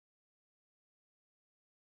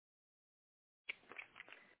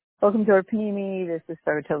Welcome to our Panimi. This is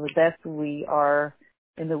Sarah Tova Beth. We are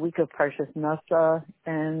in the week of Parshas Nasa,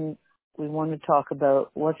 and we want to talk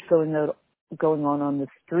about what's going on the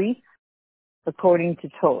street according to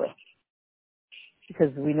Torah,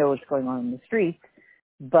 because we know what's going on in the street.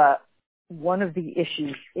 But one of the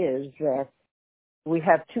issues is that we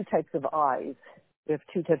have two types of eyes. We have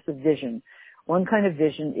two types of vision. One kind of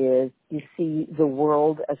vision is you see the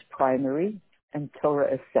world as primary and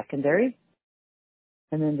Torah as secondary.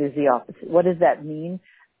 And then there's the opposite. What does that mean?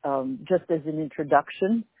 Just as an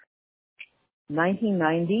introduction,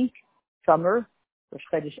 1990, summer, Rosh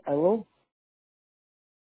Chodesh Elul,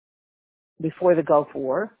 before the Gulf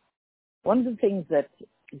War, one of the things that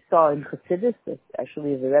we saw in Chassidus, that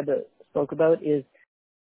actually the Rebbe spoke about, is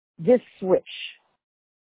this switch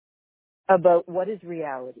about what is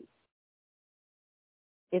reality.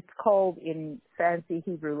 It's called in fancy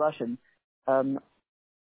Hebrew Lashon,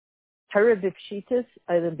 Torah b'pshitus,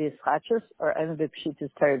 either b'schachos, or either b'pshitus,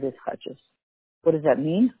 Torah b'schachos. What does that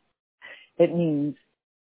mean? It means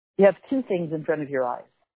you have two things in front of your eyes.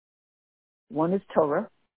 One is Torah,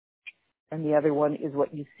 and the other one is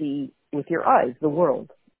what you see with your eyes, the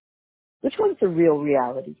world. Which one's the real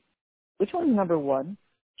reality? Which one's number one?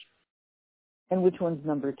 And which one's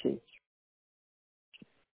number two?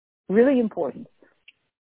 Really important.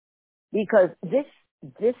 Because this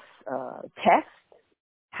test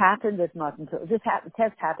happened as Matan Torah. This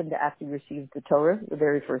test happened after you received the Torah the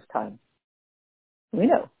very first time. We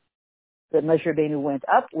know that Moshe Rabbeinu went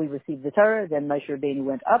up, we received the Torah, then Moshe Rabbeinu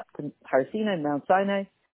went up to Har Sinai, Mount Sinai,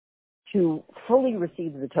 to fully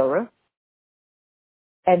receive the Torah.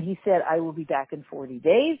 And he said, I will be back in 40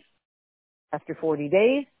 days. After 40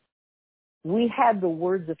 days, we had the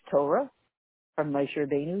words of Torah from Moshe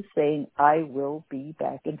Rabbeinu saying, I will be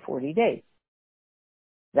back in 40 days.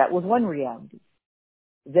 That was one reality.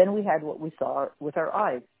 Then we had what we saw with our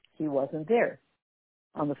eyes. He wasn't there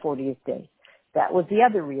on the 40th day. That was the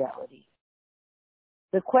other reality.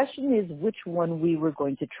 The question is which one we were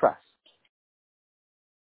going to trust.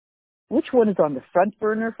 Which one is on the front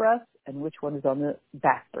burner for us and which one is on the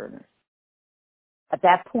back burner. At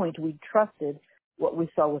that point, we trusted what we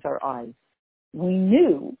saw with our eyes. We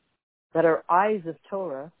knew that our eyes of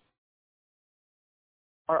Torah,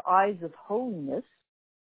 our eyes of holiness,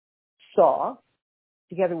 saw,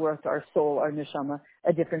 together with our soul, our neshama,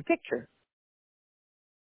 a different picture.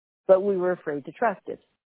 But we were afraid to trust it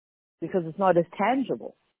because it's not as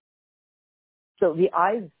tangible. So the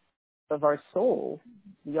eyes of our soul,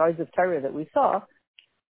 the eyes of Torah that we saw,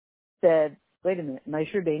 said, wait a minute,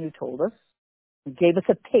 Moshe Rabbeinu told us, he gave us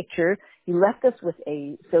a picture, he left us with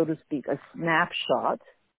a, so to speak, a snapshot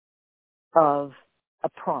of a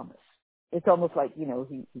promise. It's almost like, he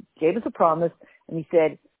gave us a promise and he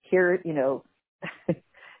said, here,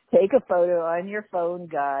 take a photo on your phone,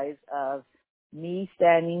 guys, of me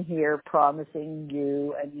standing here promising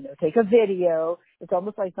you, and, take a video. It's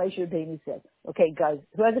almost like Moshe Rabbeinu said, okay, guys,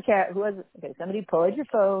 somebody pull out your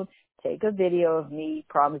phone, take a video of me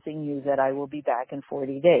promising you that I will be back in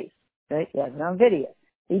 40 days. Right? He has it on video.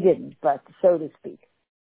 He didn't, but so to speak.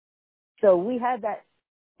 So we had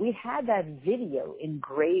that video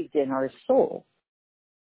engraved in our soul.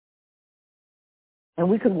 And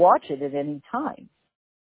we could watch it at any time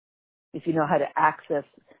if you know how to access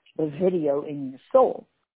the video in your soul.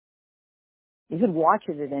 You could watch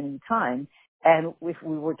it at any time. And if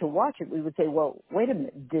we were to watch it, we would say, well, wait a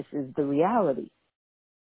minute, this is the reality.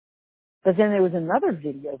 But then there was another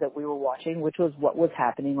video that we were watching, which was what was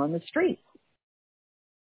happening on the streets.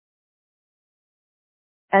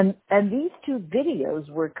 And these two videos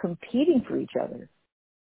were competing for each other.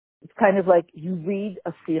 It's kind of like you read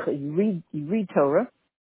a sikha, you read Torah,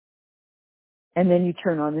 and then you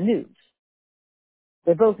turn on the news.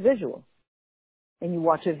 They're both visual. And you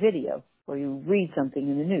watch a video, or you read something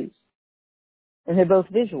in the news. And they're both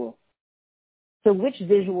visual. So which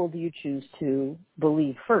visual do you choose to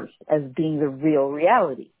believe first as being the real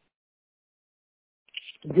reality?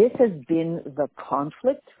 This has been the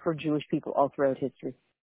conflict for Jewish people all throughout history.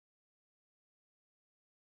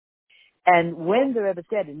 And when the Rebbe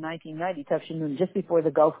said in 1990, Tafshin, just before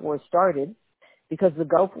the Gulf War started, because the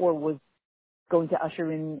Gulf War was going to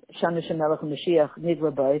usher in Shana Shemelech Mashiach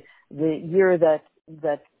Nidlabai, the year that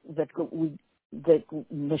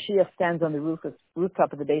Mashiach stands on the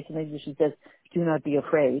rooftop of the Beis Hamikdash and says, "Do not be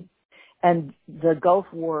afraid." And the Gulf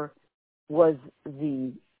War was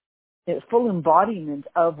the full embodiment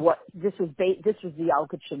of what this was. This was the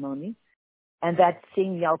Yalkut Shimoni, and that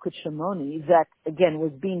same Yalkut Shimoni that again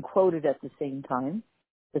was being quoted at the same time,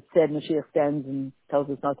 that said Mashiach stands and tells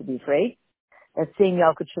us not to be afraid. That same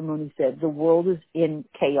Yalkut Shimoni said, the world is in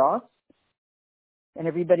chaos, and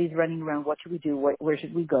everybody's running around. What should we do? Where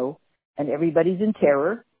should we go? And everybody's in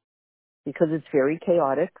terror because it's very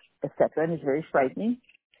chaotic, etc., and it's very frightening.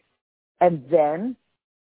 And then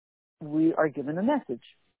we are given a message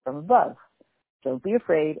from above. Don't be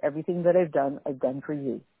afraid. Everything that I've done for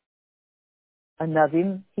you.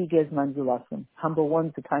 Anavim higez manzulasim. Humble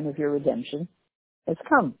ones, the time of your redemption has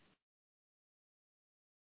come.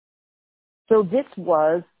 So this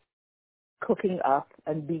was cooking up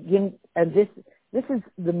and this is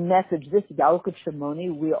the message. This Yalkut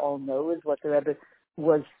Shimoni, we all know, is what the Rebbe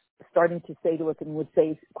was starting to say to us and would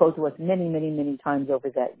say, quote to us many, many, many times over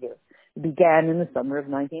that year. It began in the summer of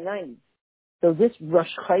 1990. So this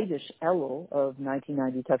Rosh Chodesh Elul of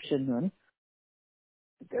 1990, Tafshin Nun,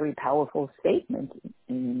 very powerful statement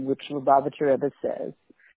in which Lubavitcher Rebbe says,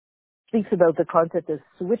 speaks about the concept of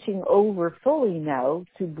switching over fully now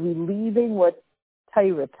to believing what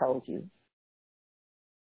Torah tells you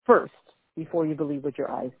first, before you believe what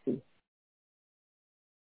your eyes see.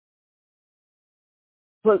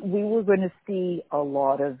 But we were going to see a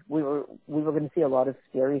lot of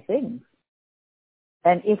scary things.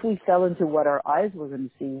 And if we fell into what our eyes were going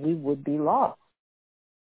to see, we would be lost.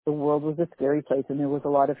 The world was a scary place and there was a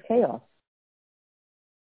lot of chaos.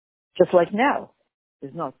 Just like now.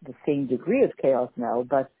 There's not the same degree of chaos now,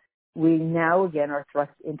 but we now again are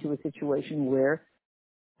thrust into a situation where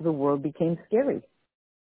the world became scary.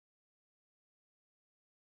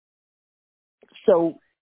 So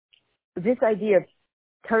this idea of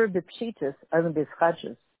Torah b'pshitus, Adam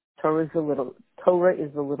b'schachus, Torah is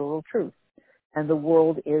the literal truth, and the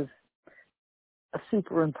world is a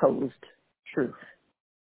superimposed truth,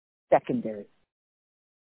 secondary.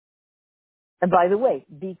 And by the way,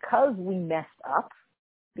 because we messed up,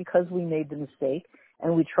 because we made the mistake,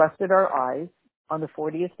 and we trusted our eyes on the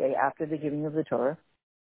 40th day after the giving of the Torah,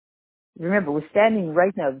 remember, we're standing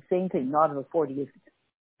right now, the same thing, not on the 40th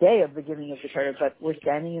day of the giving of the Torah, but we're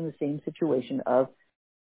standing in the same situation of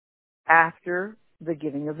after the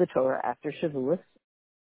giving of the Torah, after Shavuos,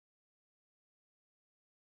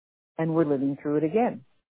 and we're living through it again.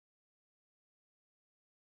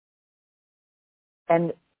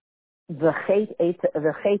 And the Chet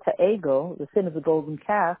Ha'egel, the sin of the golden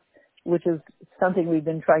calf, which is something we've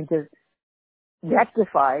been trying to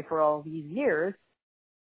rectify for all these years,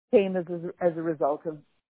 came as a result of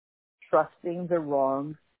trusting the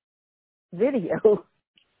wrong video.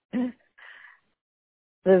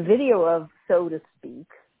 The video of, so to speak,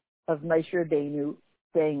 of Moshe Rabbeinu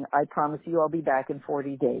saying, I promise you I'll be back in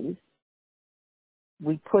 40 days,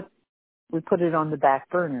 we put it on the back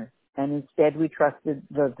burner. And instead we trusted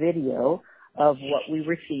the video of what we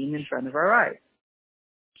were seeing in front of our eyes.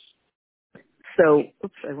 So,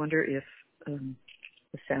 I wonder if the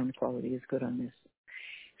sound quality is good on this.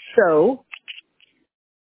 So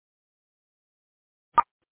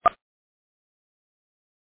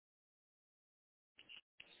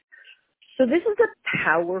this is a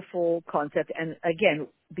powerful concept. And again,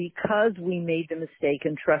 because we made the mistake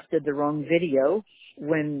and trusted the wrong video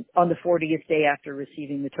when on the 40th day after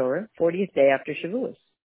receiving the Torah, 40th day after Shavuos.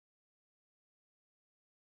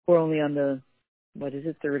 We're only on the,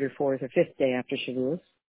 third or fourth or fifth day after Shavuos.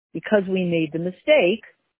 Because we made the mistake,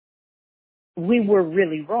 we were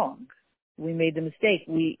really wrong. We made the mistake.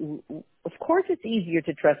 Of course it's easier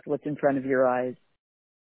to trust what's in front of your eyes.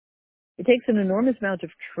 It takes an enormous amount of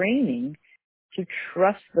training to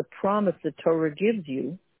trust the promise that Torah gives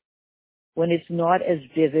you when it's not as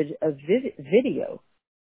vivid a video.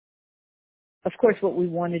 Of course, what we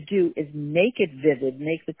want to do is make it vivid,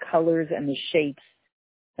 make the colors and the shapes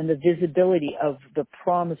and the visibility of the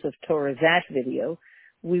promise of Torah, that video,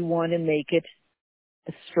 we want to make it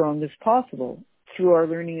as strong as possible through our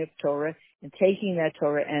learning of Torah and taking that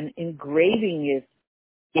Torah and engraving it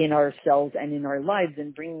in ourselves and in our lives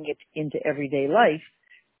and bringing it into everyday life.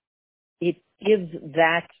 It gives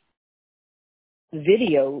that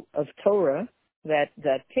video of Torah, that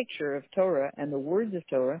picture of Torah and the words of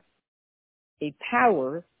Torah, a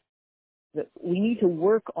power that we need to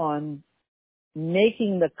work on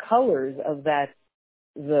making the colors of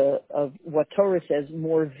of what Torah says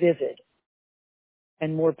more vivid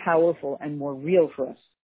and more powerful and more real for us.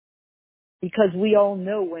 Because we all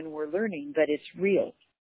know when we're learning that it's real.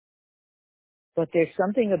 But there's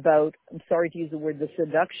something about, I'm sorry to use the word, the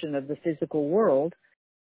seduction of the physical world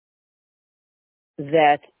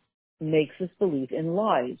that makes us believe in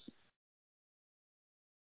lies.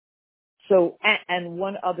 So, and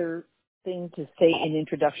one other thing to say in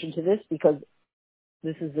introduction to this, because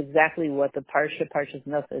this is exactly what the Parshas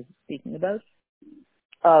Nasa is speaking about.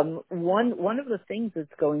 One of the things that's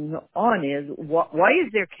going on is, why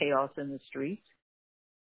is there chaos in the streets?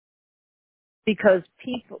 Because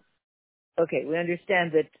people, okay, we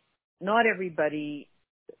understand that not everybody,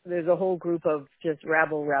 there's a whole group of just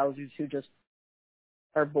rabble rousers who just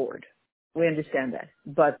are bored. We understand that.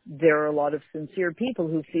 But there are a lot of sincere people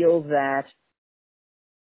who feel that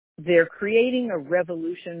they're creating a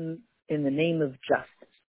revolution in the name of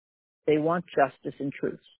justice. They want justice and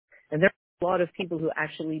truth. And there are a lot of people who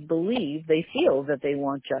actually believe, they feel that they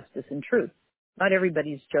want justice and truth. Not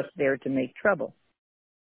everybody's just there to make trouble.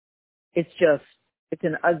 It's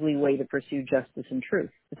an ugly way to pursue justice and truth.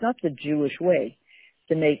 It's not the Jewish way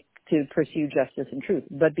to pursue justice and truth.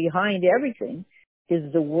 But behind everything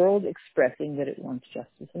is the world expressing that it wants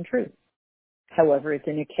justice and truth. However, it's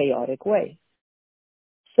in a chaotic way.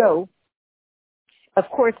 So, of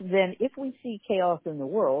course, then if we see chaos in the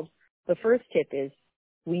world, the first tip is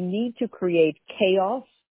we need to create chaos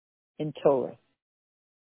in Torah.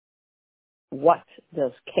 What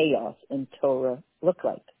does chaos in Torah look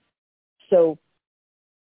like? So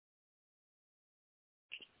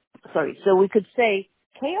we could say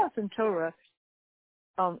chaos in Torah,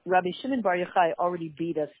 Rabbi Shimon Bar Yochai already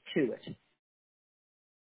beat us to it.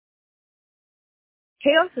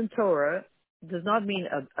 Chaos in Torah does not mean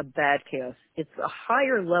a bad chaos. It's a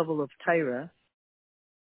higher level of Torah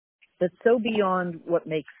that's so beyond what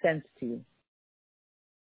makes sense to you.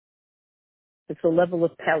 It's a level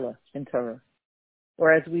of Pella in Torah.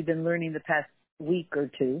 Or as we've been learning the past week or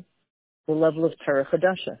two, the level of Torah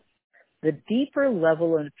Chadasha. The deeper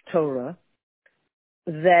level of Torah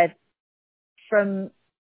that from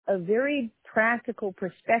a very practical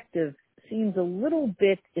perspective seems a little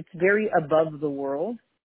bit, it's very above the world,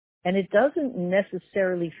 and it doesn't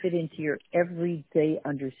necessarily fit into your everyday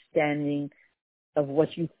understanding of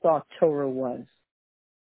what you thought Torah was.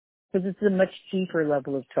 Because it's a much deeper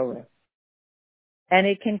level of Torah. And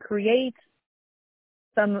it can create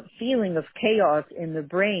some feeling of chaos in the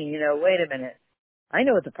brain. Wait a minute. I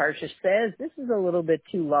know what the Parsha says. This is a little bit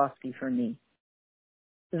too lofty for me.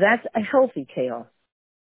 That's a healthy chaos.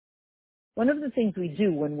 One of the things we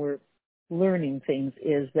do when we're learning things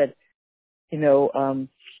is that,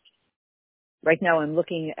 right now I'm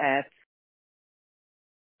looking at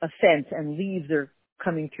a fence and leaves are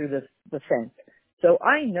coming through the fence. So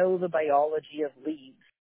I know the biology of leaves.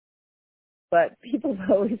 But people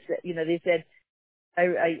always said, they said,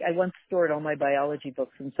 I once stored all my biology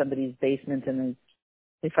books in somebody's basement and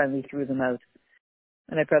they finally threw them out.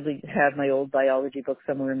 And I probably have my old biology books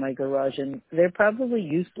somewhere in my garage, and they're probably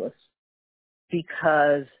useless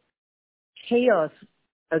because chaos,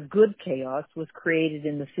 a good chaos, was created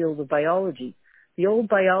in the field of biology. The old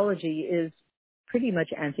biology is pretty much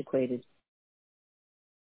antiquated.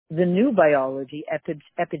 The new biology,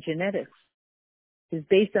 epigenetics, is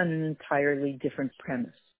based on an entirely different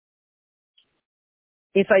premise.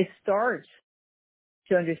 If I start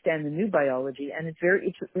to understand the new biology, and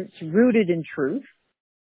it's rooted in truth,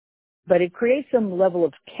 but it creates some level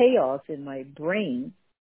of chaos in my brain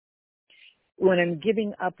when I'm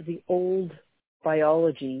giving up the old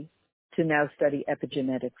biology to now study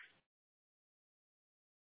epigenetics.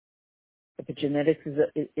 Epigenetics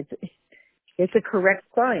it's a correct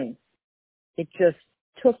science. It just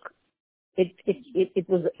took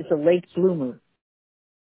it's a late bloomer.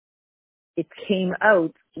 It came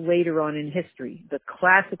out later on in history. The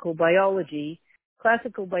classical biology talks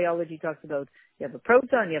about you have a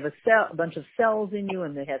proton, you have a bunch of cells in you,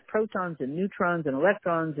 and they have protons and neutrons and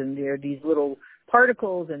electrons, and they're these little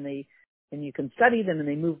particles, and you can study them, and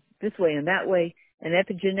they move this way and that way. And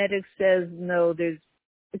epigenetics says no, it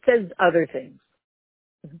says other things.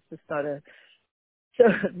 It's not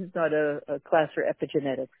a class for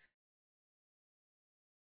epigenetics.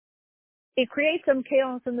 It creates some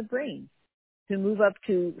chaos in the brain to move up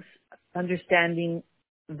to understanding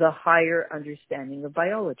the higher understanding of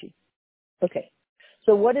biology. Okay,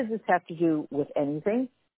 so what does this have to do with anything?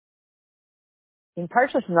 In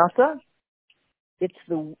Parshas Nasa,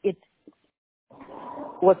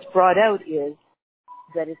 what's brought out is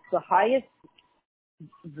that it's the highest,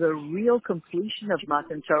 the real completion of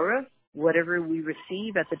Matan Torah, whatever we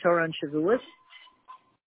receive at the Torah and Shavuos,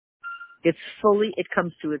 it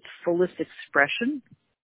comes to its fullest expression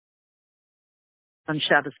on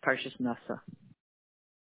Shabbos Parshas Nasa.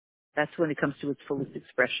 That's when it comes to its fullest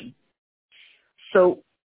expression. So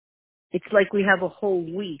it's like we have a whole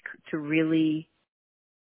week to really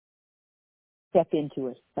step into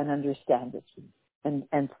it and understand it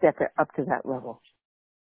and step it up to that level.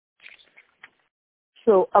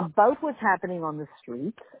 So about what's happening on the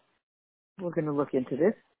street, we're going to look into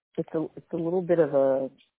this. It's a little bit of a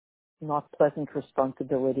not pleasant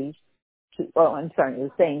responsibility. I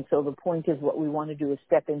was saying, so the point is what we want to do is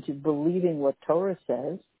step into believing what Torah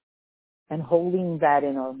says and holding that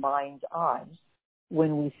in our mind's eye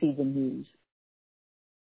when we see the news.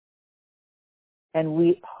 And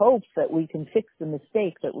we hope that we can fix the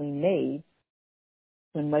mistake that we made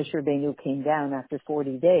when Moshe Rabbeinu came down after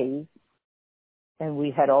 40 days and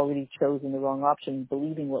we had already chosen the wrong option,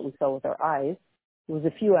 believing what we saw with our eyes. It was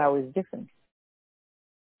a few hours different.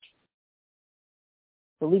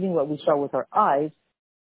 Believing what we saw with our eyes,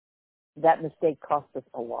 that mistake cost us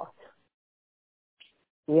a lot.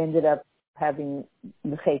 We ended up having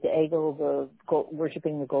Mechet Egel,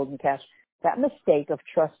 worshipping the golden calf. That mistake of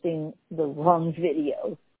trusting the wrong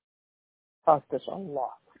video cost us a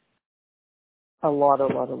lot. A lot.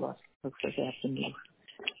 Looks like I have to move.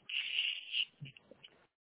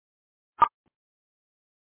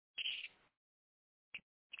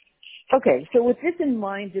 Okay, so with this in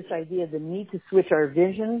mind, this idea of the need to switch our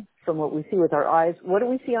vision from what we see with our eyes, what do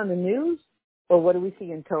we see on the news or what do we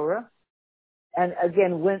see in Torah? And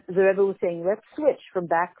again, when the Rebbe was saying, let's switch from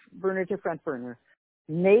back burner to front burner.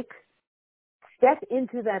 Step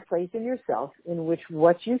into that place in yourself in which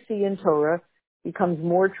what you see in Torah becomes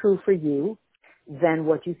more true for you than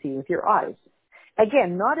what you see with your eyes.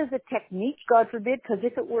 Again, not as a technique, God forbid, because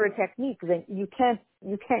if it were a technique, then you can't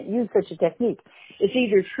use such a technique. It's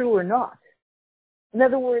either true or not. In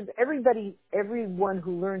other words, everyone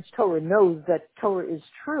who learns Torah knows that Torah is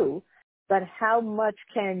true, but how much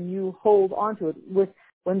can you hold onto it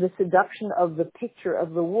when the seduction of the picture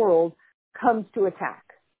of the world comes to attack?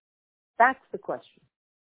 That's the question.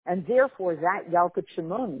 And therefore that Yalkut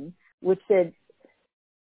Shimoni,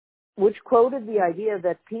 which quoted the idea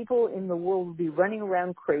that people in the world will be running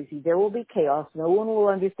around crazy. There will be chaos. No one will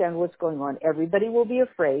understand what's going on. Everybody will be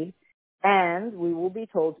afraid. And we will be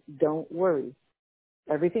told, don't worry.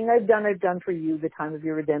 Everything I've done for you. The time of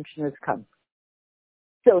your redemption has come.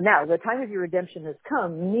 So now, the time of your redemption has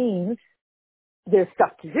come means there's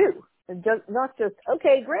stuff to do. And not just,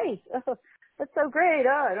 okay, great. That's so great.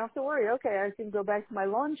 I don't have to worry. Okay, I can go back to my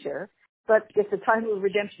lawn chair. But if the time of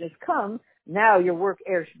redemption has come, now your work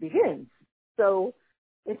ersh begins. So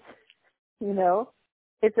it's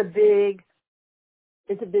a big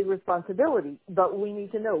responsibility, but we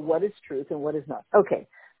need to know what is truth and what is not. Okay.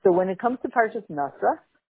 So when it comes to Parshas Nasa,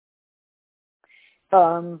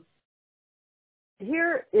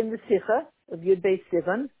 here in the Sikha of Yud Beis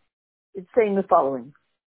Sivan, it's saying the following.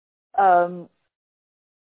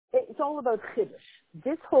 It's all about Chiddush.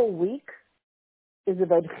 This whole week is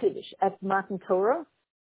about Chiddush. At Matan Torah,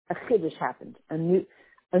 a Chiddush happened. A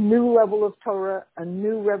new level of Torah, a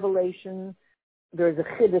new revelation. There's a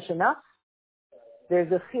Chiddush in us.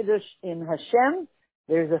 There's a Chiddush in Hashem.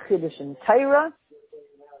 There's a Chiddush in Torah.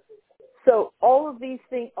 So all of these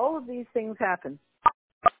things happen.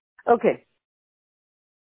 Okay.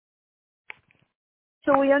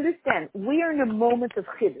 So we understand we are in a moment of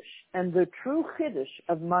Chiddush, and the true Chiddush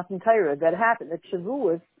of Matan Torah that happened at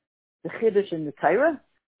Shavuos, the Chiddush in the Torah,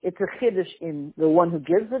 it's a Chiddush in the one who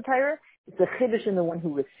gives the Torah, it's a Chiddush in the one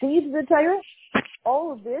who receives the Torah,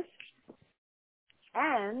 all of this,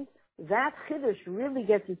 and that Chiddush really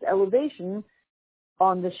gets its elevation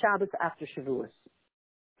on the Shabbos after Shavuos.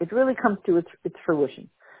 It really comes to its fruition.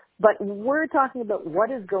 But we're talking about what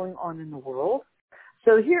is going on in the world.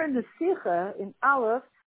 So here in the Sikha, in Aleph,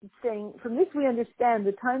 it's saying, from this we understand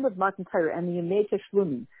the time of Matan Torah and the Yemei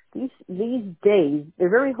Teshlumin. These days, they're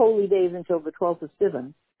very holy days until the 12th of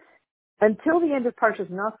Sivan. Until the end of Parshas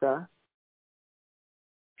Nasa,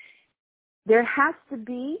 there has to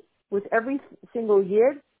be, with every single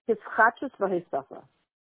year, Hischachus v'Hisafa.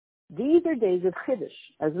 These are days of Chiddush,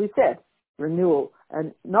 as we said, renewal,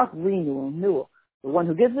 and not renewal. The one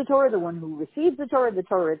who gives the Torah, the one who receives the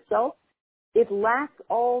Torah itself, it lasts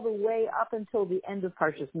all the way up until the end of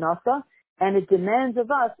Parshas Nasa, and it demands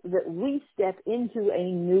of us that we step into a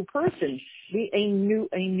new person, a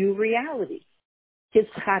new reality.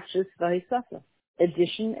 Hischachus v'Hisafa,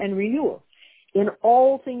 addition and renewal, in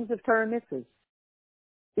all things of Torah mitzvahs,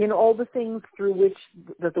 in all the things through which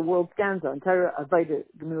that the world stands on, Torah, Avodah,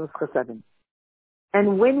 Gemilas Chasadim.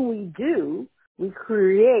 And when we do, we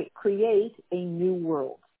create a new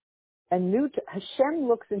world. Hashem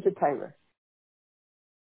looks into Torah.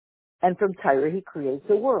 And from Torah, he creates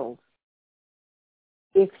a world.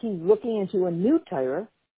 If he's looking into a new Torah,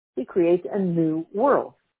 he creates a new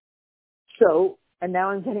world. So, and now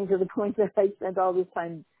I'm getting to the point that I spent all this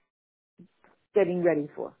time getting ready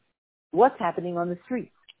for. What's happening on the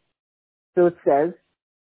streets? So it says,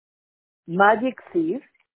 Madik Siv,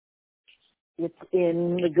 it's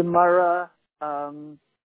in the Gemara, I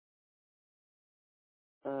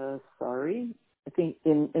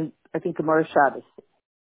think Gemara Shabbos.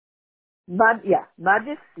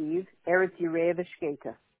 Madik Siv, Eretz Yireh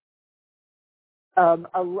V'Shketa.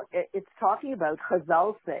 It's talking about,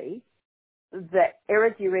 Chazal say, that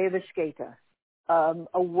Eretz Yireh V'Shketa,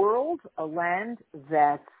 a world, a land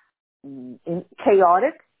that's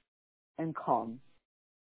chaotic and calm,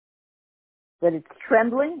 that it's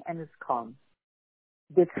trembling and it's calm.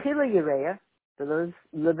 B'tchila Yireh, for those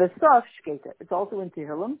Levesof Shketa. It's also in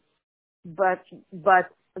Tehillim, but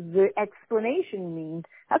the explanation means,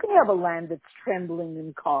 how can you have a land that's trembling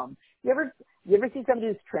and calm? You ever see somebody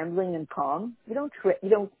who's trembling and calm? You're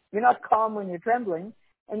not calm when you're trembling,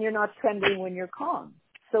 and you're not trembling when you're calm.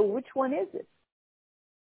 So which one is it?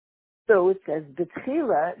 So it says,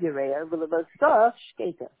 B'tchila Yireah v'levasof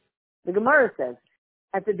shketa. The Gemara says,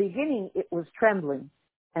 at the beginning it was trembling,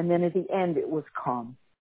 and then at the end it was calm.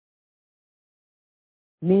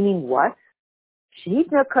 Meaning what?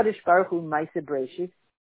 Shehitna Kadosh Baruch Hu Ma'aseh Breshis.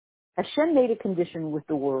 Hashem made a condition with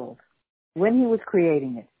the world when He was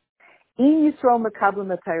creating it. In Yisrael Mekablim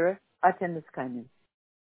HaTorah Atem Miskaymin.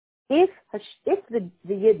 If the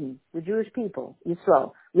Yidden, the Jewish people,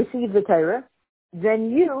 Yisrael, receive the Torah,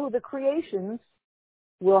 then you, the creations,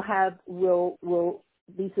 will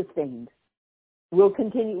be sustained, will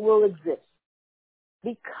continue, will exist.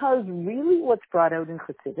 Because really what's brought out in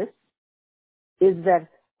Chassidus is that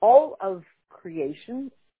all of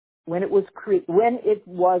creation, when it was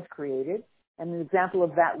created, and an example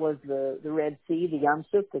of that was the Red Sea, the Yam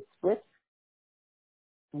Suf that split.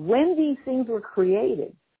 When these things were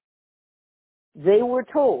created, they were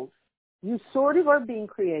told, you sort of are being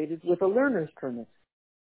created with a learner's permit.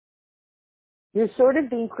 You're sort of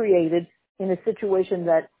being created in a situation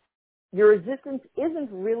that your existence isn't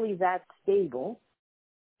really that stable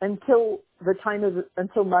until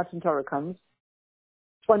Matan Torah comes,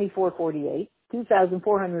 2448,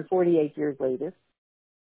 2,448 years later.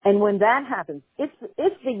 And when that happens, if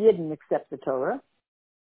the Yidden accept the Torah,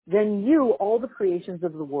 then you, all the creations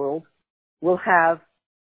of the world, will have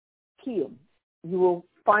kiyum. You will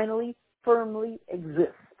finally, firmly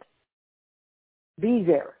exist. Be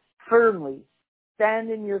there, firmly. Stand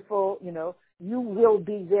in your full, you will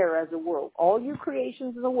be there as a world. All you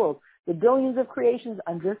creations in the world, the billions of creations,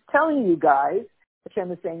 I'm just telling you guys,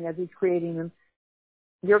 Hashem is saying as He's creating them,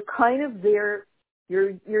 you're kind of there,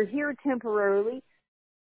 you're here temporarily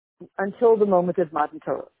until the moment of Matan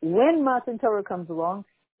Torah. When Matan Torah comes along,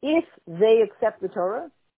 if they accept the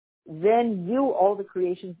Torah, then you, all the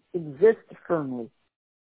creations, exist firmly.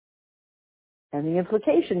 And the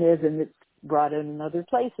implication is, and it's brought in other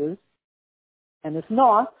places, and if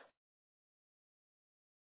not,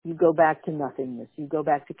 you go back to nothingness. You go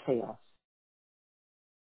back to chaos.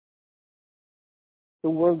 The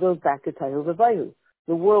world goes back to Tohu V'Vayu.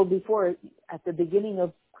 The world before, at the beginning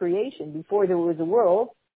of creation, before there was a world,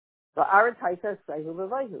 the Aretz Haisa Tohu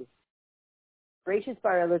V'Vayu. Gracious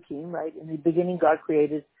Bar Elohim, right? In the beginning, God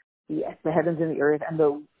created the heavens and the earth, and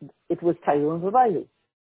it was Tohu V'Vayu.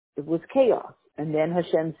 It was chaos. And then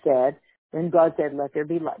Hashem said, then God said, let there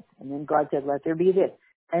be light. And then God said, let there be this.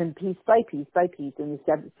 And piece by piece by piece, in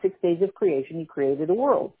the 6 days of creation, He created a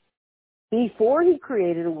world. Before He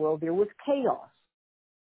created a world, there was chaos.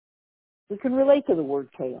 We can relate to the word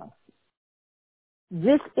chaos.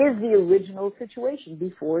 This is the original situation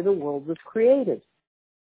before the world was created.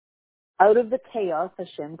 Out of the chaos,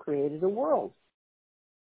 Hashem created a world.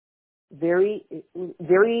 Very,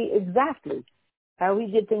 very exactly how He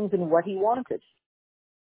did things and what He wanted.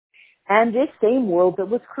 And this same world that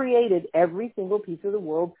was created, every single piece of the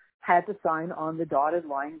world had to sign on the dotted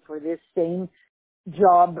line for this same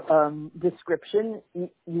job description. You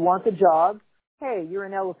want the job? Hey, you're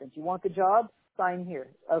an elephant. You want the job? Sign here.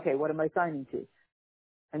 Okay, what am I signing to?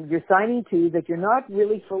 And you're signing to that you're not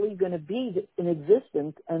really fully going to be in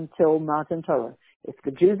existence until Matan Torah. If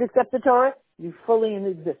the Jews accept the Torah, you're fully in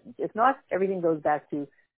existence. If not, everything goes back to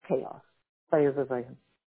chaos.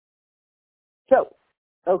 So,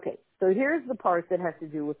 okay. So here's the part that has to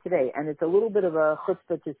do with today. And it's a little bit of a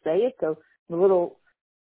chutzpah to say it, so I'm a little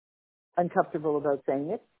uncomfortable about saying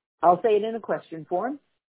it. I'll say it in a question form.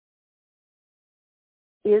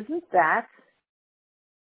 Isn't that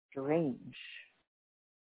strange?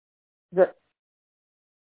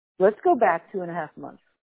 Let's go back 2.5 months.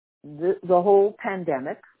 The whole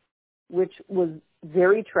pandemic, which was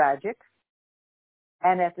very tragic,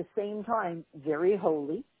 and at the same time very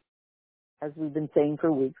holy, as we've been saying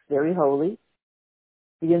for weeks, very holy.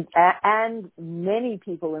 And many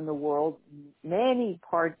people in the world, many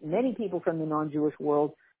people from the non-Jewish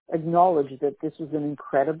world acknowledge that this was an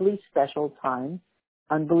incredibly special time,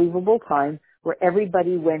 unbelievable time, where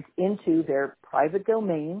everybody went into their private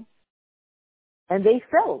domain, and they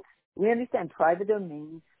felt, we understand private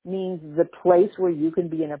domain means the place where you can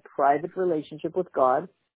be in a private relationship with God,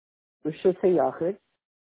 Rishus HaYachid,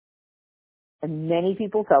 and many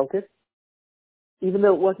people felt it, even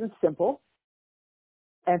though it wasn't simple,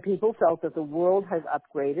 and people felt that the world has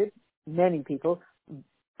upgraded. Many people,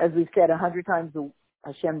 as we've said 100 times,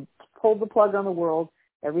 Hashem pulled the plug on the world.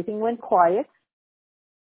 Everything went quiet.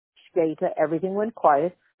 Shketa, everything went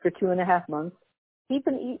quiet for 2.5 months.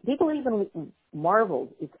 People even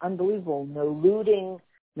marveled. It's unbelievable. No looting,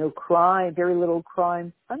 no crime, very little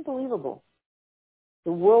crime. Unbelievable.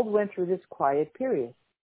 The world went through this quiet period.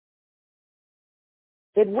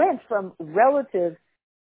 It went from relative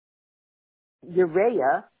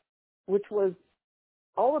urea, which was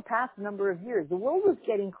all the past number of years. The world was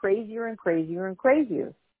getting crazier and crazier and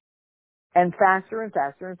crazier, and faster and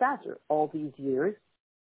faster and faster all these years,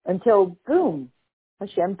 until, boom,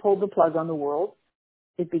 Hashem pulled the plug on the world.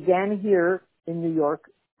 It began here in New York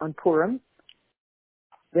on Purim.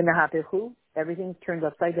 V'nahapechu, everything's turned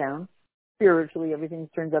upside down. Spiritually, everything's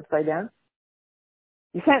turned upside down.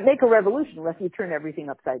 You can't make a revolution unless you turn everything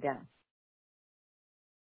upside down.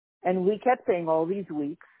 And we kept saying all these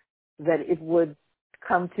weeks that it would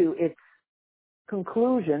come to its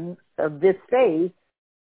conclusion of this phase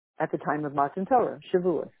at the time of Matan Torah,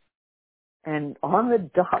 Shavuos. And on the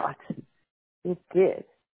dot, it did.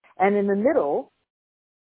 And in the middle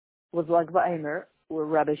was Lag BaOmer, where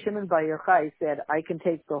Rabbi Shimon Bar Yochai said, I can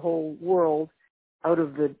take the whole world out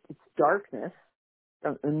of its darkness,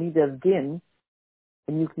 a midah of din,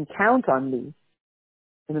 and you can count on me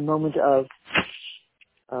in a moment of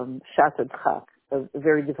Shasad Chak, a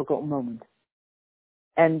very difficult moment.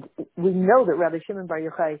 And we know that Rabbi Shimon Bar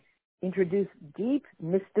Yochai introduced deep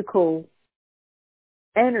mystical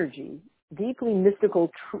energy, deep mystical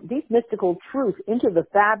truth into the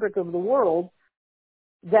fabric of the world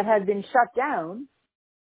that had been shut down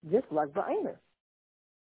this Lag BaOmer.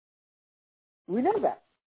 We know that.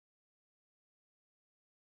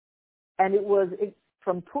 And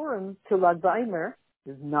from Purim to Lag BaOmer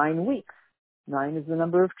is 9 weeks. 9 is the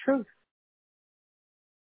number of truth.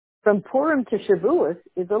 From Purim to Shavuos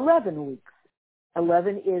is 11 weeks.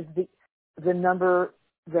 11 is the number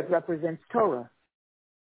that represents Torah.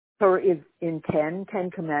 Torah is in 10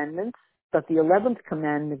 Commandments, but the 11th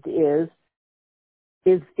commandment is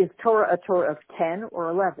Torah a Torah of 10 or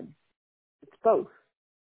 11? It's both.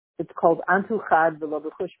 It's called Antu Chad V'lo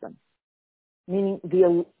B'chushban, meaning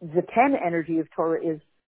the 10 energy of Torah is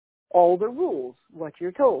all the rules, what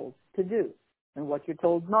you're told to do and what you're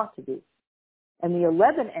told not to do. And the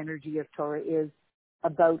 11 energy of Torah is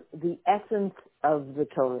about the essence of the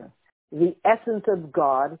Torah, the essence of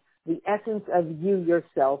God, the essence of you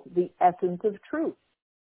yourself, the essence of truth.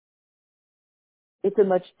 It's a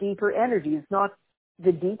much deeper energy. It's not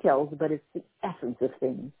the details, but it's the essence of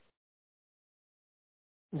things.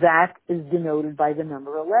 That is denoted by the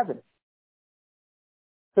number 11.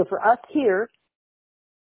 So for us here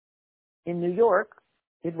in New York,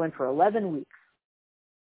 it went for 11 weeks.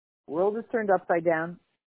 World is turned upside down,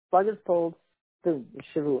 plug is pulled, boom, it's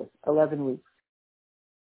Shavuos, 11 weeks.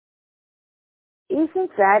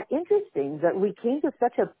 Isn't that interesting that we came to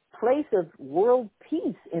such a place of world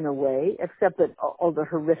peace in a way, except that all the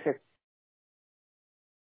horrific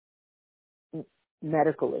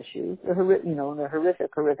medical issues, the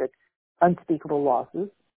horrific, unspeakable losses.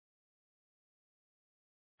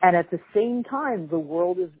 And at the same time, the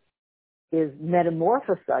world is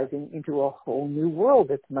metamorphosizing into a whole new world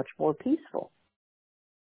that's much more peaceful.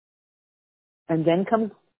 And then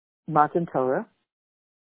comes Matan Torah,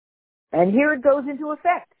 and here it goes into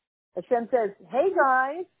effect. Hashem says, hey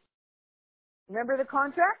guys, remember the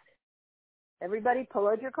contract? Everybody pull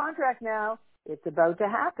out your contract now. It's about to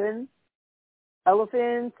happen.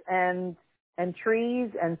 Elephants and trees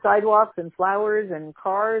and sidewalks and flowers and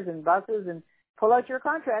cars and buses, and pull out your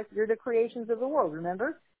contract. You're the creations of the world,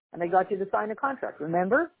 remember? And I got you to sign a contract,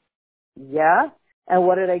 remember? Yeah. And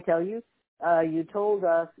what did I tell you? You told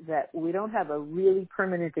us that we don't have a really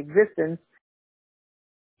permanent existence.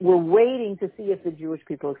 We're waiting to see if the Jewish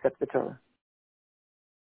people accept the Torah.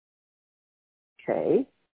 Okay.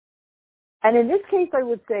 And in this case, I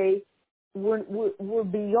would say we're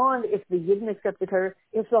beyond if the Yidden accept the Torah.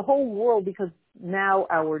 It's the whole world, because now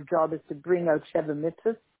our job is to bring out Sheva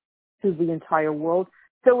Mitzvahs to the entire world.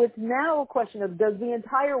 So it's now a question of, does the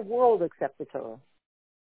entire world accept the Torah?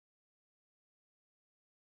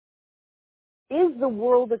 Is the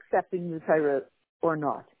world accepting the Torah or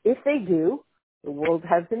not? If they do, the world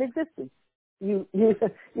has an existence. You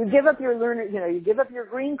give up your you give up your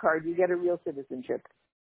green card, you get a real citizenship.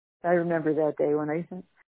 I remember that day when I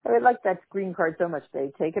liked that green card so much.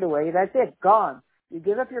 They take it away. That's it. Gone. You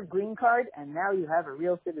give up your green card, and now you have a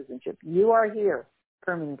real citizenship. You are here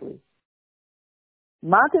permanently.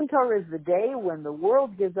 Matan Torah is the day when the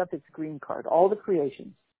world gives up its green card, all the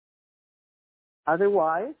creations.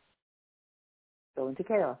 Otherwise, go into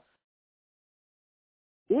chaos.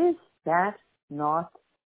 Is that not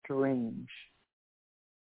strange?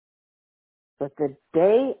 But the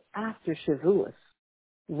day after Shavuos,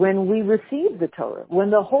 when we receive the Torah, when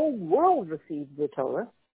the whole world receives the Torah,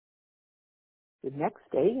 the next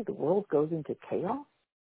day the world goes into chaos?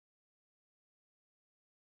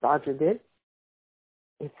 God forbid.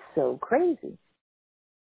 It's so crazy.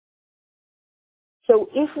 So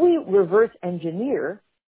if we reverse engineer,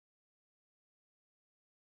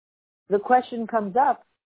 the question comes up,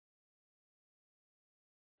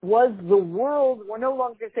 was the world, we're no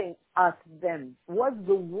longer saying us, them, was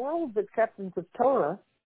the world's acceptance of Torah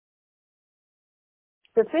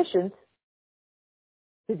sufficient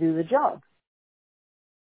to do the job?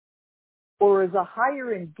 Or is a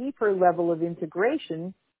higher and deeper level of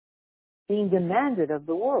integration being demanded of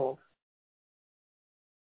the world?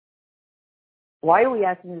 Why are we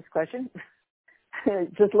asking this question?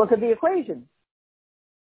 Just look at the equation.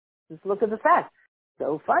 Just look at the facts.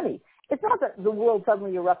 So funny. It's not that the world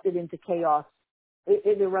suddenly erupted into chaos.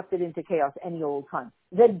 It erupted into chaos any old time.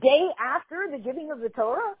 The day after the giving of the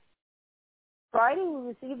Torah, Friday we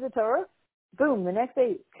received the Torah, boom, the next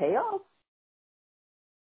day, chaos.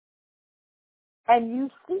 And you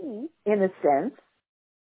see, in a sense,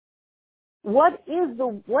 what is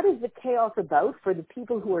the chaos about for the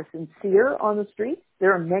people who are sincere on the street?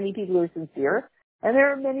 There are many people who are sincere, and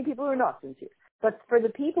there are many people who are not sincere. But for the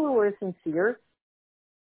people who are sincere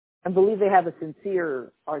and believe they have a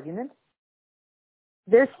sincere argument,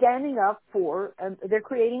 they're standing up for, they're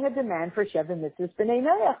creating a demand for Sheva Mitzvahs B'nai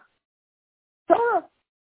Noach. Torah.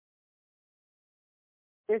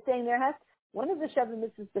 They're saying one of the Sheva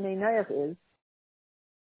Mitzvahs B'nai Noach is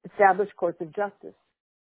establish courts of justice.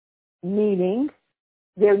 Meaning,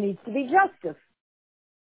 there needs to be justice.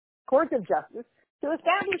 Courts of justice to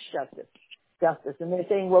establish justice. And they're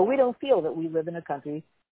saying, well, we don't feel that we live in a country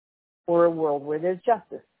or a world where there's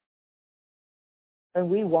justice. And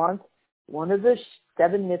we want one of the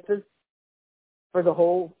 7 mitzvahs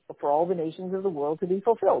for all the nations of the world to be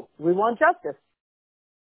fulfilled. We want justice.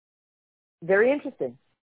 Very interesting.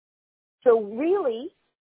 So really,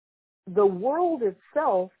 the world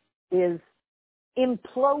itself is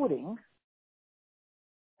imploding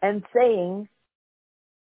and saying,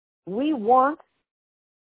 we want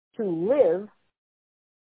to live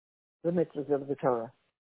the mitzvahs of the Torah.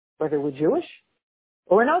 Whether we're Jewish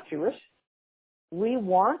or not Jewish, we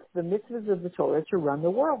want the mitzvahs of the Torah to run the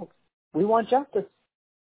world. We want justice.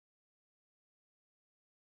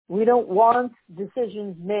 We don't want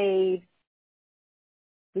decisions made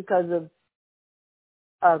because of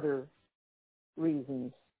other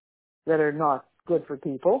reasons that are not good for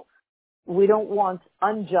people. We don't want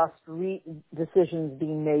unjust decisions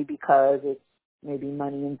being made because it's maybe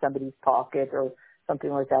money in somebody's pocket or something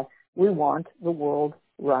like that. We want the world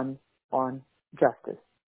run on justice.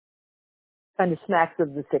 Kind of smacks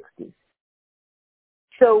of the 60s.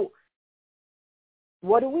 So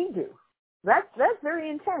what do? That's very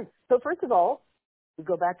intense. So first of all, we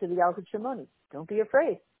go back to the Yalkut Shimoni. Don't be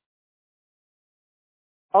afraid.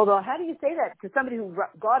 Although, how do you say that to somebody who,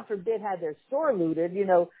 God forbid, had their store looted?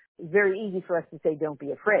 It's very easy for us to say, don't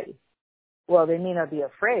be afraid. Well, they may not be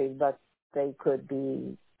afraid, but they could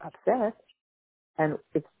be upset. And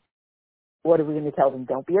what are we going to tell them?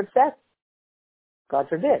 Don't be upset. God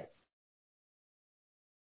forbid.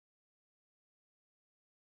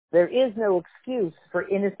 There is no excuse for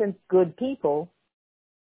innocent, good people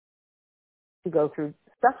to go through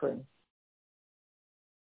suffering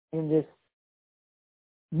in this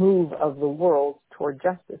move of the world toward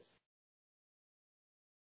justice.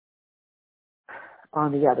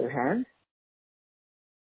 On the other hand,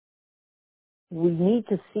 we need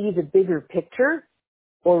to see the bigger picture,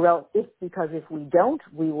 because if we don't,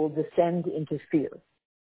 we will descend into fear.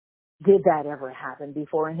 Did that ever happen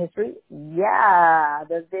before in history? Yeah,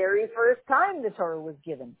 the very first time the Torah was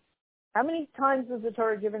given. How many times was the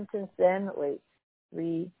Torah given since then?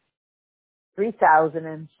 3,000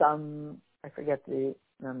 and some, I forget the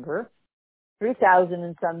number. 3,000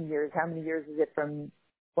 and some years. How many years is it from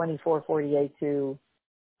 2448 to,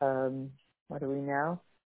 what are we now?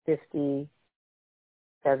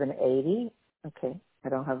 5780. Okay, I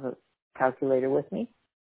don't have a calculator with me.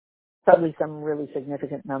 Probably some really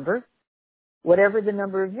significant number. Whatever the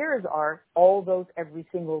number of years are, all those every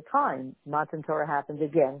single time, Matan Torah happens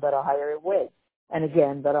again, but a higher way. And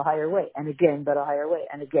again, but a higher way. And again, but a higher way.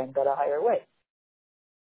 And again, but a higher way.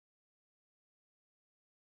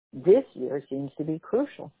 This year seems to be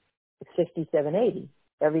crucial. It's 5780.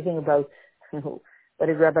 Everything about what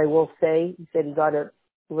did Rabbi Wolf say? He said he got a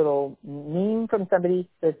little meme from somebody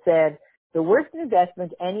that said, the worst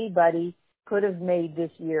investment anybody could have made this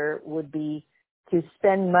year would be to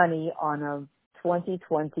spend money on a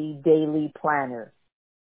 2020 daily planner.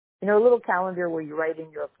 You know, a little calendar where you write in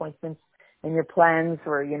your appointments and your plans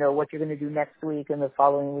for, you know, what you're going to do next week and the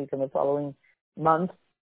following week and the following month.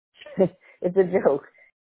 It's a joke.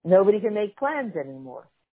 Nobody can make plans anymore.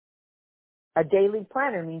 A daily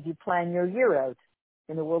planner means you plan your year out.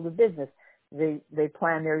 In the world of business, they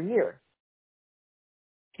plan their year.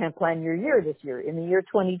 Can't plan your year this year. In the year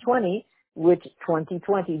 2020, which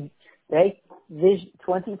 2020, right?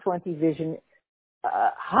 2020 vision,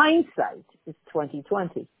 hindsight is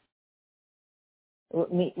 2020.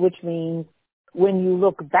 Which means when you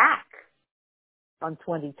look back on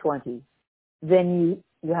 2020, then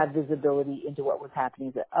you have visibility into what was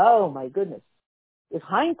happening. Oh my goodness. If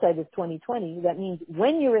hindsight is 2020, that means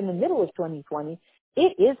when you're in the middle of 2020,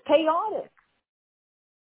 it is chaotic.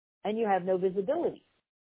 And you have no visibility.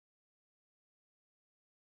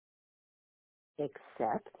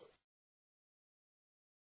 Except,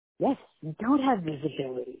 yes, you don't have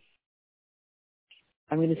visibility.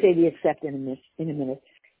 I'm going to say the except in a minute.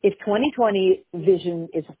 If 2020 vision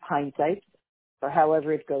is hindsight, or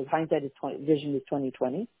however it goes, hindsight is vision is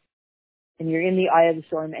 2020, and you're in the eye of the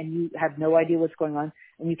storm and you have no idea what's going on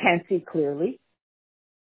and you can't see clearly.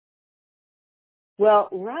 Well,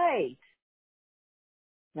 right.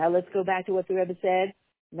 Now let's go back to what the Rebbe said,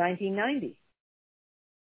 1990.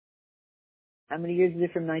 How many years is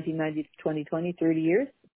it from 1990 to 2020? 30 years?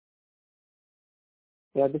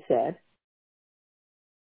 The Rebbe said,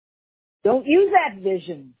 don't use that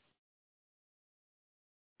vision.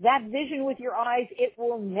 That vision with your eyes, it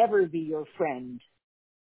will never be your friend.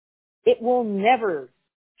 It will never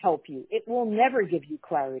help you. It will never give you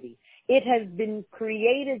clarity. It has been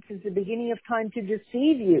created since the beginning of time to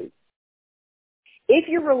deceive you. If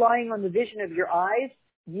you're relying on the vision of your eyes,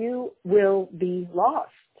 you will be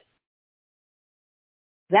lost.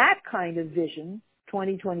 That kind of vision,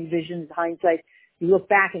 2020 vision, hindsight, you look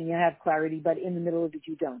back and you have clarity, but in the middle of it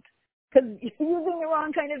you don't. Because you're using the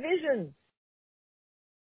wrong kind of vision.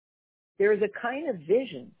 There is a kind of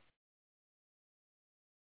vision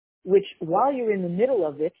which, while you're in the middle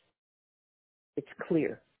of it, it's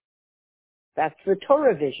clear. That's the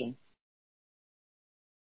Torah vision.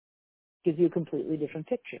 Gives you a completely different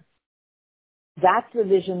picture. That's the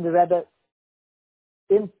vision the Rebbe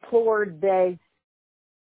implored, begged,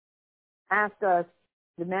 asked us,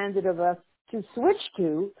 demanded of us to switch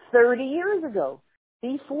to 30 years ago,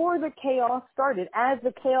 before the chaos started, as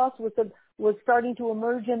the chaos was starting to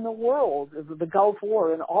emerge in the world, the Gulf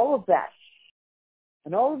War and all of that,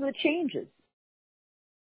 and all of the changes.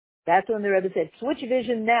 That's when the Rebbe said, switch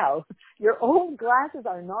vision now. Your old glasses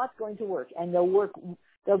are not going to work, and they'll work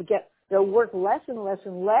less and less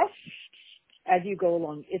and less as you go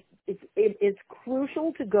along. It's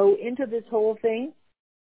crucial to go into this whole thing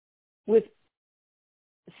with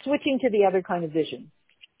switching to the other kind of vision.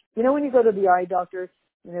 You know, when you go to the eye doctor,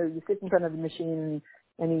 you know, you sit in front of the machine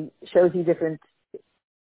and he shows you different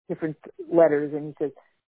letters, and he says,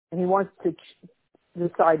 and he wants to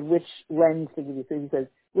decide which lens to give you. So he says,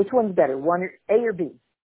 which one's better, A or B?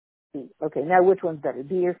 B. Okay, now which one's better,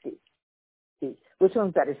 B or C? C. Which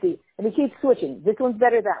one's better, C? And he keeps switching. This one's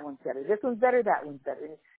better, that one's better. This one's better, that one's better.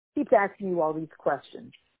 And he keeps asking you all these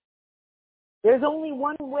questions. There's only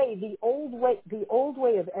one way. The old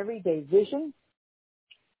way of everyday vision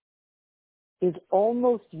is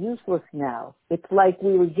almost useless now. It's like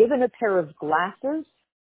we were given a pair of glasses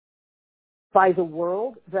by the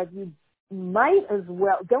world that you might as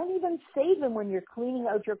well, don't even save them when you're cleaning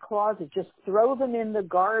out your closet. Just throw them in the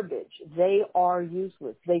garbage. They are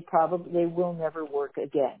useless. They will never work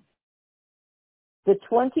again. The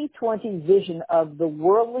 2020 vision of the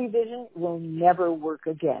worldly vision will never work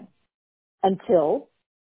again until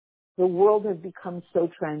the world has become so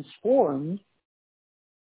transformed.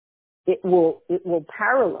 It will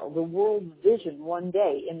parallel the world's vision one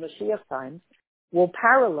day in Mashiach times will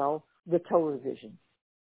parallel the Torah vision.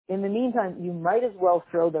 In the meantime, you might as well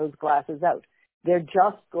throw those glasses out. They're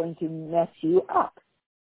just going to mess you up.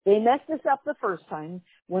 They messed us up the first time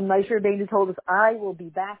when Moshe Rabbeinu told us, I will be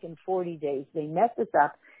back in 40 days. They messed us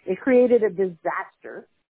up. It created a disaster.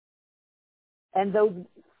 And those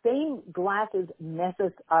same glasses mess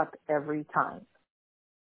us up every time.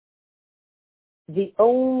 The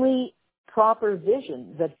only proper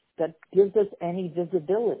vision that gives us any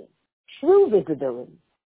visibility, true visibility,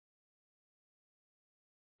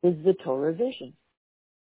 is the Torah vision.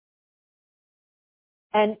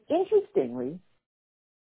 And interestingly,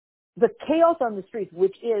 the chaos on the streets,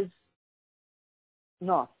 which is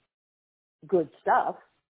not good stuff.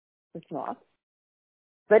 It's not.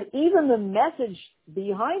 But even the message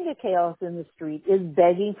behind the chaos in the street is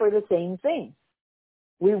begging for the same thing.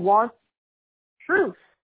 We want truth,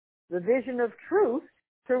 the vision of truth,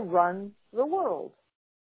 to run the world.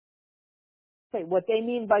 Okay, what they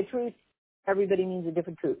mean by truth, everybody means a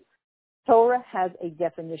different truth. Torah has a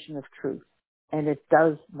definition of truth, and it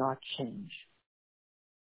does not change.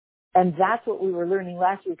 And that's what we were learning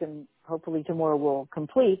last week, and hopefully tomorrow we'll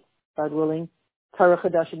complete, God willing, Torah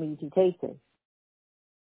Chadashim Yititete.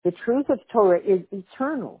 The truth of Torah is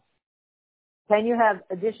eternal. Can you have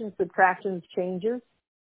additions, subtractions, changes?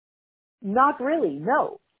 Not really,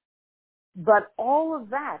 no. But all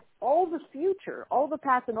of that, all the future, all the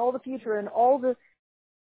past and all the future and all the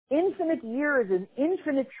infinite years and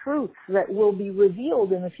infinite truths that will be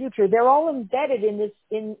revealed in the future, they're all embedded in this,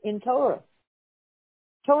 in Torah.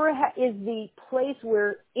 Torah is the place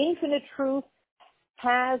where infinite truth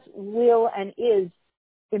has, will, and is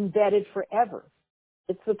embedded forever.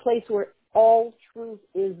 It's the place where all truth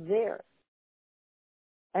is there.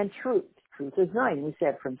 And truth is 9. We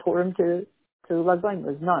said from Purim to Lag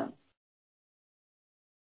BaOmer is 9.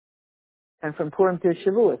 And from Purim to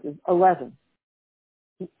Shavuot is 11.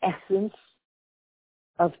 The essence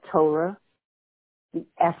of Torah, the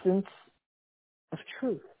essence of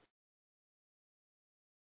truth.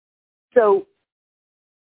 So,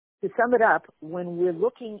 to sum it up, when we're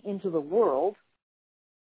looking into the world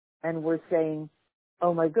and we're saying,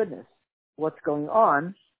 oh my goodness, what's going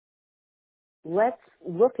on? Let's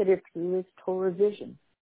look at it through this Torah vision.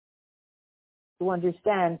 To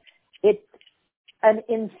understand it's an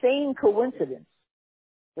insane coincidence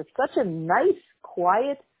that such a nice,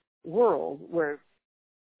 quiet world where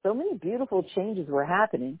so many beautiful changes were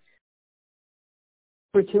happening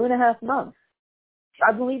for 2.5 months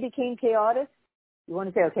suddenly became chaotic. You want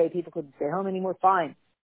to say, okay, people couldn't stay home anymore, fine.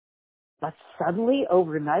 But suddenly,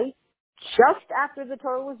 overnight, just after the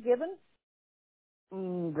Torah was given,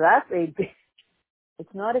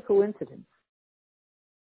 it's not a coincidence.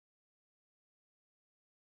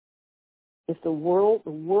 If the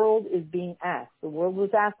world is being asked, the world was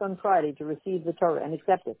asked on Friday to receive the Torah and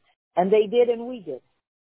accept it. And they did and we did.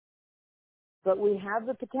 But we have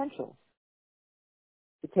the potential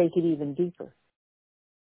to take it even deeper.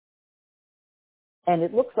 And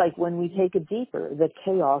it looks like when we take it deeper, that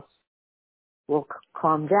chaos will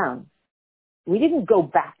calm down. We didn't go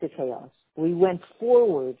back to chaos. We went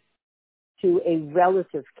forward to a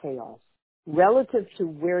relative chaos, relative to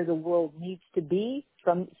where the world needs to be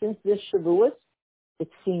since this Shavuot.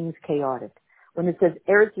 It seems chaotic. When it says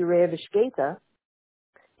Eretz Yireh V'Shketa,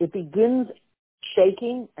 it begins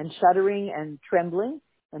shaking and shuddering and trembling,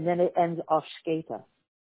 and then it ends off Shketa.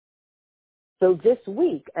 So this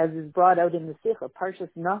week, as is brought out in the Sikha,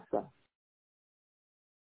 Parshas Nasa,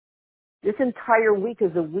 this entire week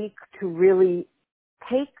is a week to really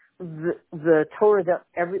take the Torah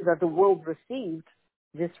that the world received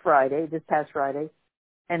this past Friday,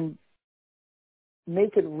 and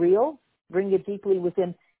make it real, bring it deeply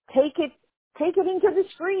within, take it into the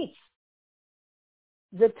streets.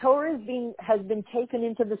 The Torah has been taken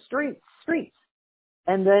into the streets.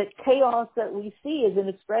 And the chaos that we see is an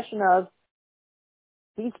expression of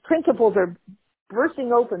these principles are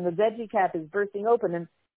bursting open, the veggie cap is bursting open, and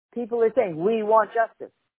people are saying, we want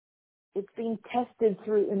justice. It's being tested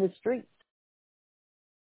through in the streets.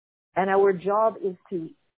 And our job is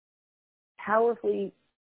to powerfully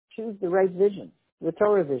choose the right vision, the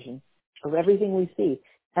Torah vision of everything we see.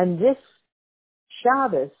 And this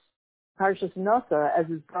Shabbos, Parshas Nasa, as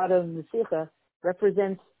is brought out in the Sikha,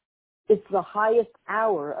 represents, it's the highest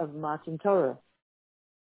hour of Matan Torah.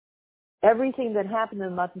 Everything that happened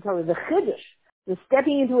in Matan Torah, the Chiddush, the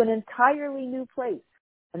stepping into an entirely new place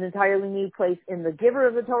in the giver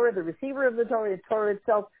of the Torah, the receiver of the Torah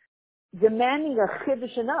itself, demanding a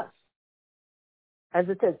Chiddush in us. As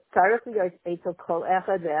it says, there has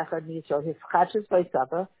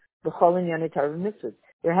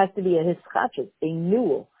to be a hischachus, a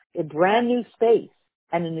newel, a brand new space,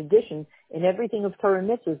 and an addition in everything of Torah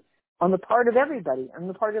mitzvahs on the part of everybody, on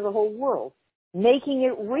the part of the whole world, making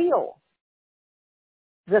it real.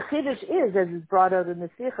 The Chiddush is, as is brought out in the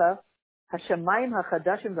Sikha, Hashemayim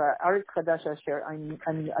HaChadashim VaAretz Chadash Asher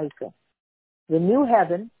Ani Aika. The new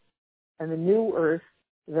heaven and the new earth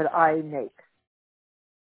that I make.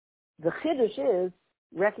 The Chiddush is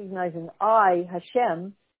recognizing I,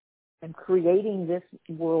 Hashem, am creating this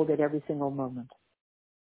world at every single moment.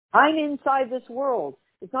 I'm inside this world.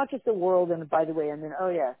 It's not just a world, and by the way, and then,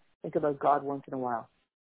 think about God once in a while.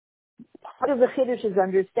 Part of the Chiddush is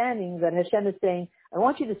understanding that Hashem is saying, I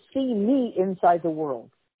want you to see me inside the world.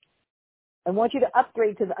 I want you to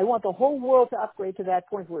upgrade I want the whole world to upgrade to that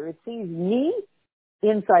point where it sees me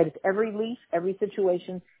inside of every leaf, every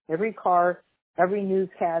situation, every car, every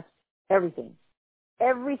newscast, everything.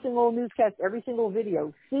 Every single newscast, every single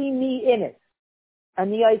video, see me in it.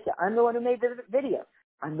 And the Isa, I'm the one who made the video.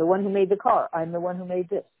 I'm the one who made the car. I'm the one who made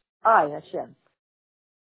this. I, Hashem.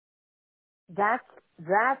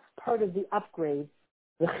 That's part of the upgrade,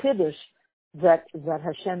 the chiddush that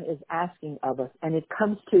Hashem is asking of us. And it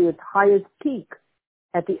comes to its highest peak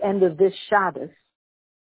at the end of this Shabbos,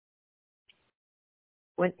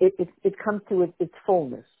 when it comes to its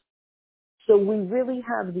fullness. So we really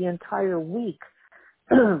have the entire week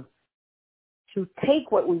to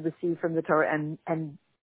take what we receive from the Torah and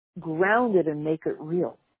ground it and make it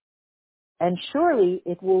real. And surely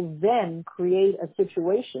it will then create a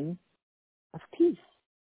situation of peace.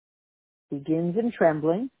 It begins in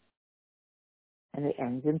trembling and it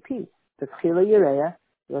ends in peace. The Tchila Yereya,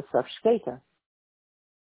 Yosef Shketa.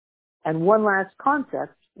 And one last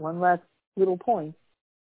concept, one last little point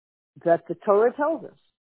that the Torah tells us.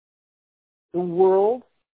 The world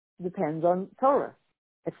depends on Torah.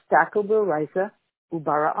 Estakel b'Oraisa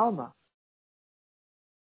ubara alma.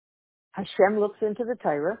 Hashem looks into the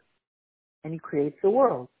Torah and he creates the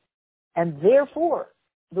world. And therefore,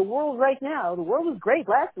 the world right now, the world was great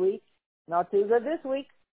last week, not too good this week.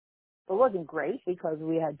 It wasn't great because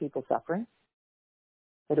we had people suffering.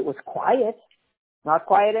 But it was quiet, not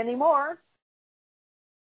quiet anymore.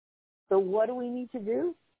 So what do we need to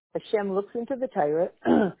do? Hashem looks into the Torah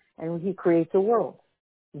and he creates a world.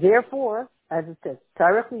 Therefore, as it says,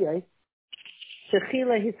 Torah Chiyos,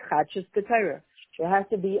 Shechila Hischatshus B'Torah. There has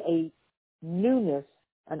to be a newness,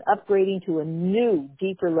 an upgrading to a new,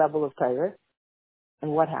 deeper level of Torah.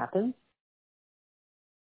 And what happens?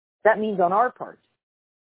 That means on our part.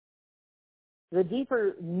 The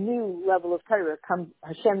deeper, new level of Torah comes,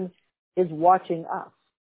 Hashem is watching us.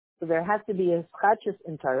 So there has to be a Hischatshus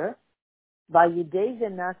in Torah.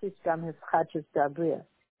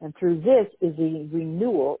 And through this is a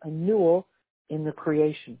renewal in the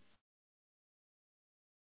creation.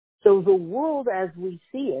 So the world as we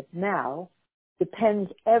see it now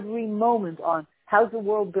depends every moment on how's the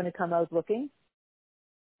world going to come out looking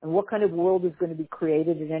and what kind of world is going to be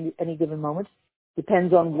created at any given moment.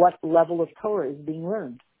 Depends on what level of Torah is being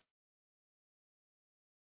learned.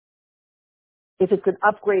 If it's an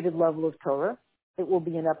upgraded level of Torah, it will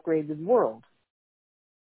be an upgraded world.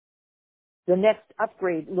 The next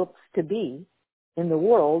upgrade looks to be, in the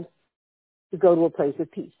world, to go to a place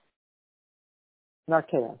of peace, not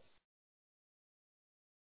chaos.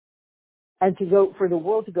 And for the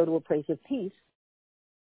world to go to a place of peace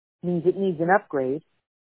means it needs an upgrade,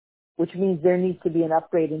 which means there needs to be an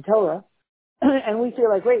upgrade in Torah. And we feel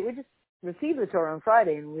like, wait, we just received the Torah on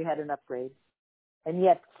Friday and we had an upgrade. And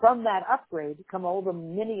yet from that upgrade come all the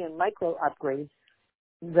mini and micro upgrades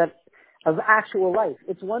of actual life.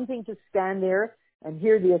 It's one thing to stand there and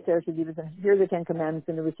hear the Aseret Divrei and hear the Ten Commandments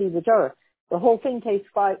and to receive the Torah. The whole thing takes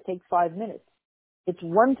 5 minutes. It's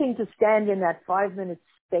one thing to stand in that 5 minute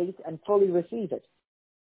space and fully receive it.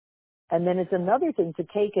 And then it's another thing to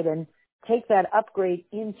take it and take that upgrade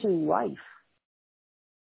into life.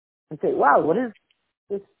 And say, wow, what does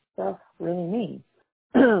this stuff really mean?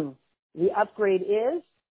 The upgrade is,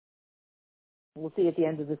 we'll see at the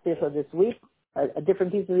end of the Sikha this week, a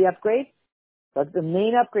different piece of the upgrade. But the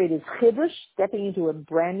main upgrade is Chiddush, stepping into a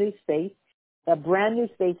brand new space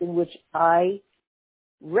in which I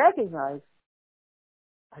recognize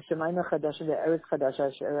the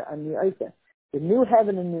new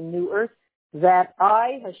heaven and the new earth that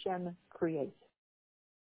I, Hashem, create.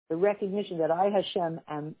 The recognition that I, Hashem,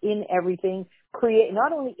 am in everything,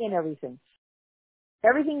 not only in everything.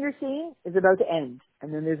 Everything you're seeing is about to end,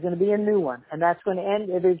 and then there's going to be a new one, and that's going to end,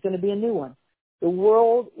 and there's going to be a new one. The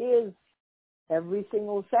world is every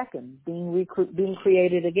single second being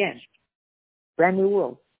created again. Brand new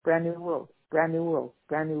world, brand new world, brand new world,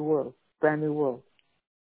 brand new world, brand new world.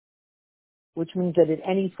 Which means that at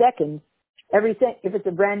any second, if it's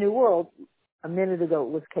a brand new world, a minute ago it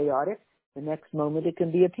was chaotic, the next moment it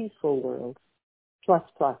can be a peaceful world. Plus.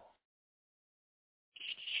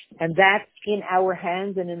 And that's in our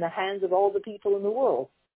hands and in the hands of all the people in the world.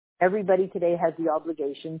 Everybody today has the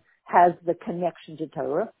obligation, has the connection to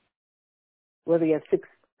Torah, whether you have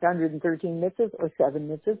 613 mitzvahs or 7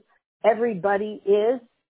 mitzvahs. Everybody is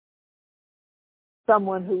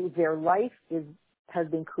someone who their life has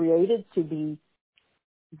been created to be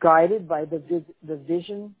guided by the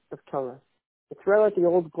vision of Torah. To throw out the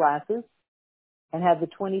old glasses and have the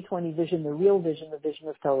 2020 vision, the real vision, the vision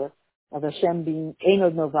of Torah, of Hashem being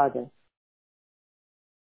Enod Novade.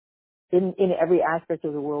 in every aspect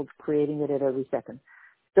of the world, creating it at every second.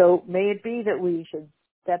 So may it be that we should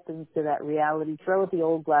step into that reality, throw out the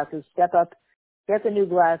old glasses, step up, get the new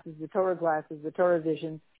glasses, the Torah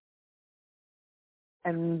vision,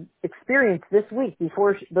 and experience this week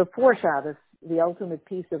before Shabbos the ultimate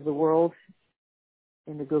peace of the world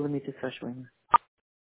in the Gula Mitzvah Shleima.